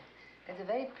 Thank you. That's a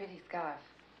very pretty scarf.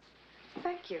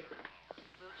 Thank you.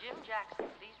 Will Jim Jackson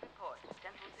please report to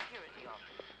Central Security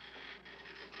Office?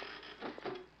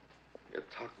 Я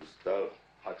так устал.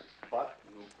 Хочу спать.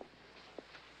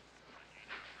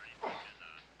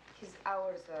 His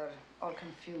hours are all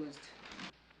confused.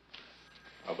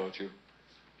 How about you?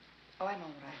 Oh, I'm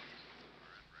all right.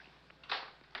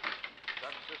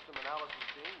 Subsystem analysis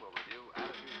team will review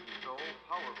attitude control,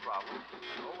 power problems, and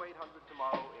 0800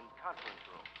 tomorrow in conference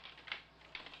room.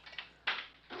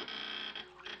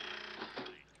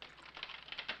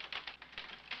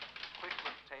 Quick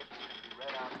look tapes can be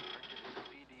read out in Hercules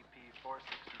CDP 462.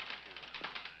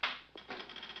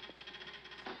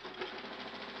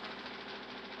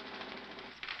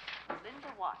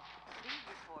 Linda Watt, please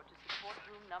report to support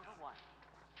room number 1.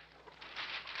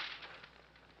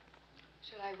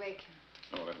 Shall I wake him?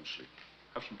 No, let him sleep.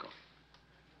 Have some coffee.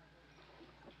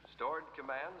 Stored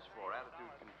commands for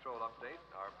attitude control update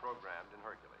are programmed in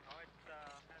Hercules.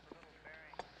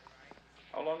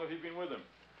 How long have you been with him?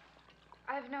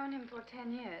 I've known him for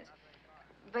 10 years,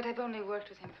 but I've only worked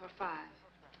with him for 5.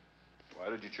 Why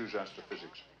did you choose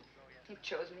astrophysics? He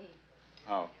chose me.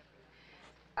 How?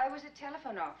 I was a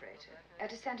telephone operator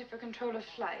at a center for control of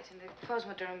flight in the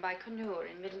Cosmodrome Baikonur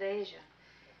in Middle Asia.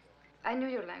 I knew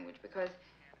your language because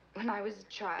when I was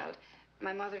a child,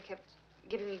 my mother kept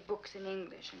giving me books in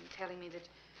English and telling me that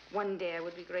one day I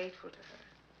would be grateful to her.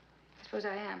 I suppose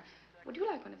I am. Would you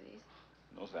like one of these?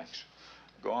 No, thanks.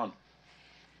 Go on.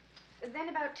 Then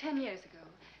about 10 years ago,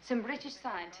 some British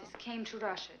scientists came to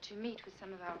Russia to meet with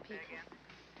some of our people.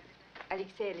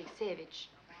 Alexei Alexeyevich,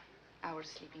 our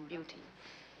sleeping beauty,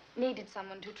 needed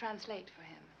someone to translate for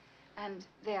him. And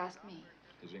they asked me.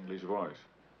 His English voice.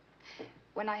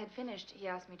 When I had finished, he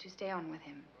asked me to stay on with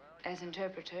him as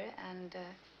interpreter and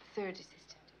third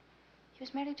assistant. He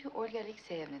was married to Olga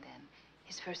Alexeyevna then,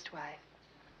 his first wife.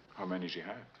 How many does he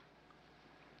have?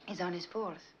 He's on his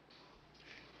 4th.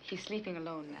 He's sleeping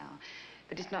alone now,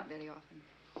 but it's not very often.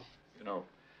 You know,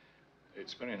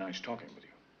 it's very nice talking with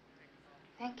you.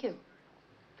 Thank you.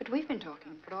 But we've been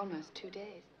talking for almost 2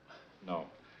 days. No,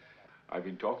 I've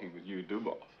been talking with you,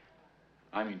 Dubov.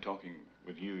 I mean talking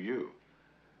with you.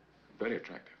 Very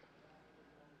attractive.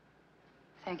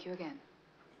 Thank you again.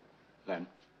 Then?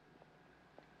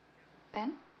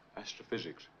 Ben?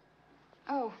 Astrophysics.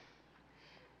 Oh.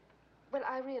 Well,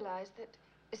 I realized that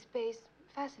space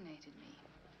fascinated me.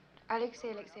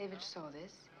 Alexei Alexeyevich saw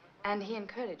this, and he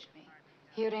encouraged me.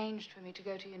 He arranged for me to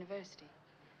go to university.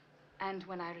 And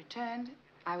when I returned,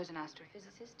 I was an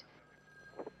astrophysicist.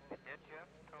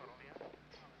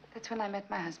 That's when I met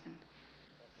my husband.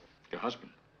 Your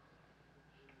husband?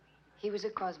 He was a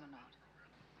cosmonaut.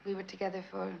 We were together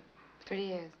for 3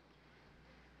 years.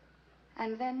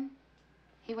 And then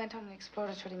he went on an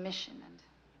exploratory mission, and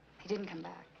he didn't come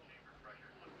back.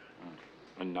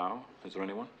 And now? Is there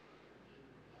anyone?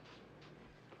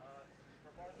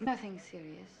 Nothing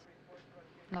serious.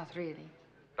 Not really.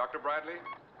 Dr. Bradley,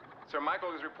 Sir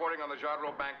Michael is reporting on the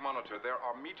Jadro Bank monitor. There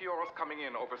are meteors coming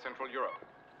in over Central Europe.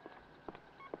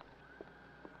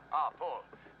 Paul.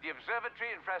 The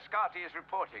observatory in Frascati is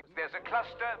reporting. There's a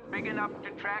cluster big enough to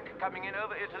track coming in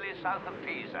over Italy south of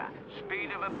Pisa.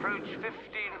 Speed of approach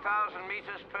 15,000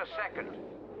 meters per second.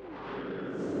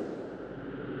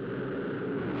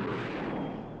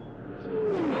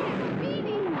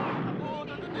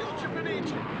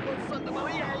 Santa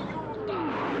Maria, aiuta!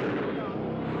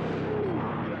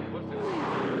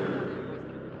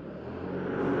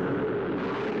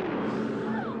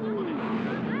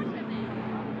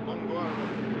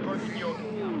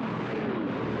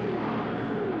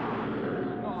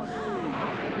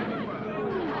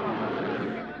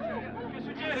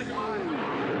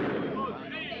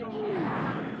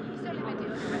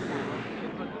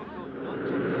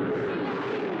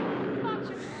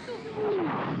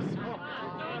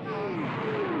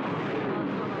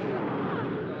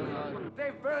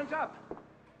 They've burnt up.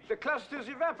 The cluster's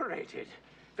evaporated.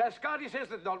 Frascati says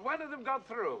that not one of them got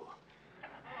through.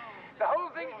 The whole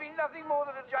thing's been nothing more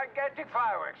than a gigantic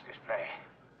fireworks display.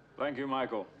 Thank you,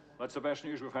 Michael. That's the best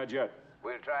news we've had yet.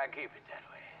 We'll try and keep it that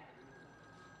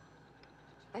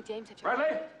way. James,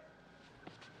 Bradley?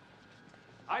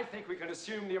 I think we can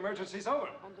assume the emergency's over.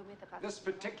 This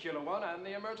particular one and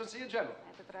the emergency in general.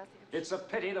 It's a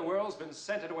pity the world's been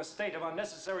sent into a state of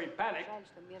unnecessary panic.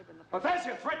 But there's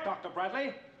your threat, Dr.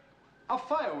 Bradley. A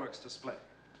fireworks display.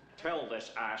 Tell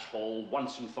this asshole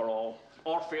once and for all,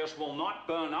 Orpheus will not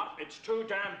burn up. It's too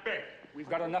damn big. We've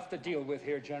got enough to deal with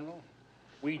here, General.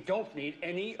 We don't need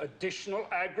any additional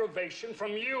aggravation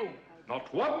from you.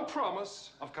 Not one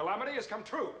promise of calamity has come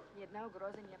true.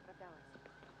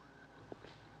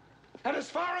 And as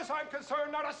far as I'm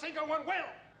concerned, not a single one will.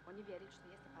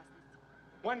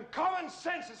 When common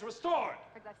sense is restored,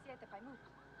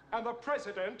 and the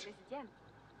president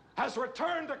has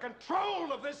returned the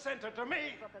control of this center to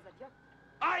me,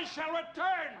 I shall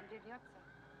return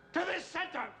to this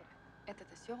center. Этот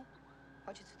осел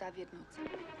хочет сюда вернуться.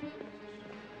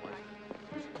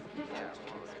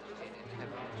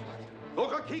 До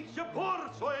каких же пор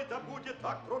все это будет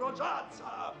так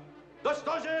продолжаться? Да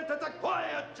что же это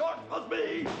такое, черт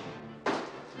возьми?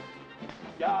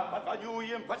 Я позвоню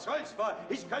им посольство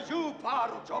и скажу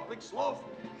пару теплых слов.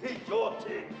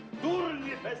 Идете,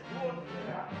 дурни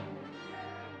бездумные.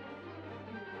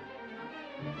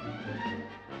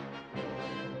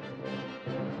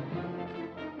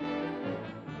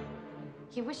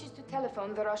 He wishes to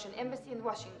telephone the Russian embassy in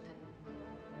Washington.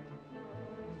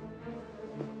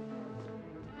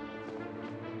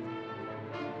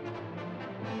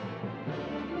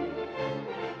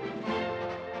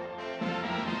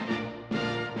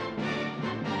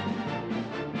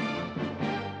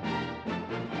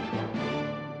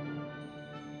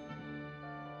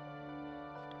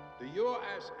 The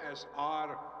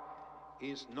USSR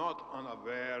is not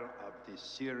unaware of the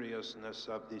seriousness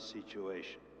of the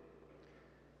situation.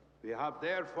 We have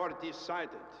therefore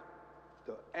decided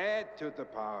to add to the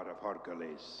power of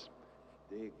Hercules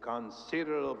the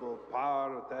considerable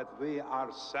power that we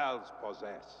ourselves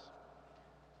possess.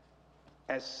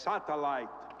 A satellite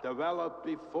developed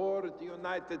before the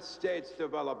United States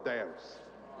developed theirs,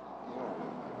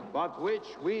 but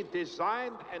which we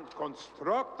designed and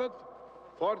constructed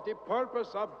for the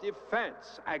purpose of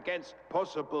defense against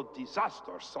possible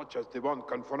disasters such as the one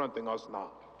confronting us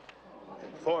now.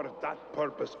 For that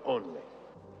purpose only.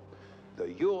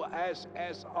 The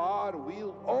USSR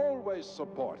will always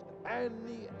support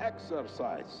any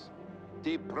exercise,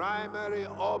 the primary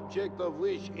object of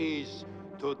which is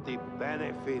to the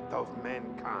benefit of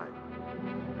mankind.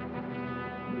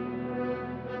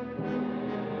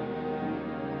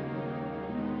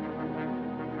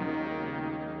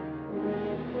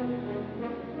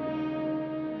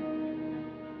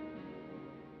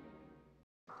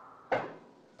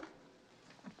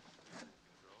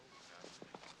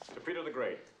 Peter the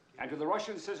Great. And to the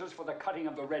Russian scissors for the cutting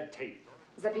of the red tape.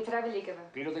 За Петра Великого.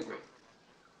 Peter the Great.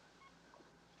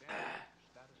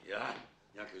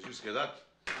 Я хочу сказать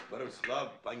пару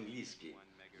слов по-английски.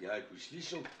 Я их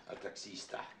услышал от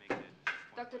таксиста.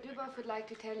 Dr. Dubov would like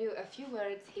to tell you a few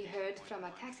words he heard from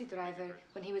a taxi driver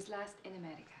when he was last in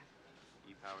America.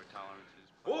 Power tolerances.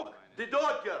 Hook the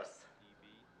Dodgers!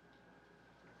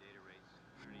 Data rates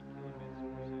 30 kilobits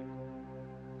per second.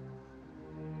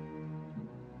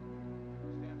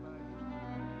 Stand by.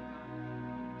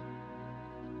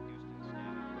 Houston,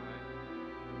 standing by.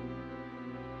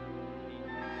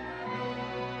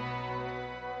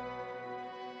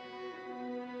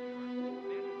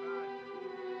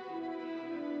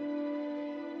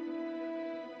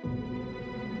 Standing by.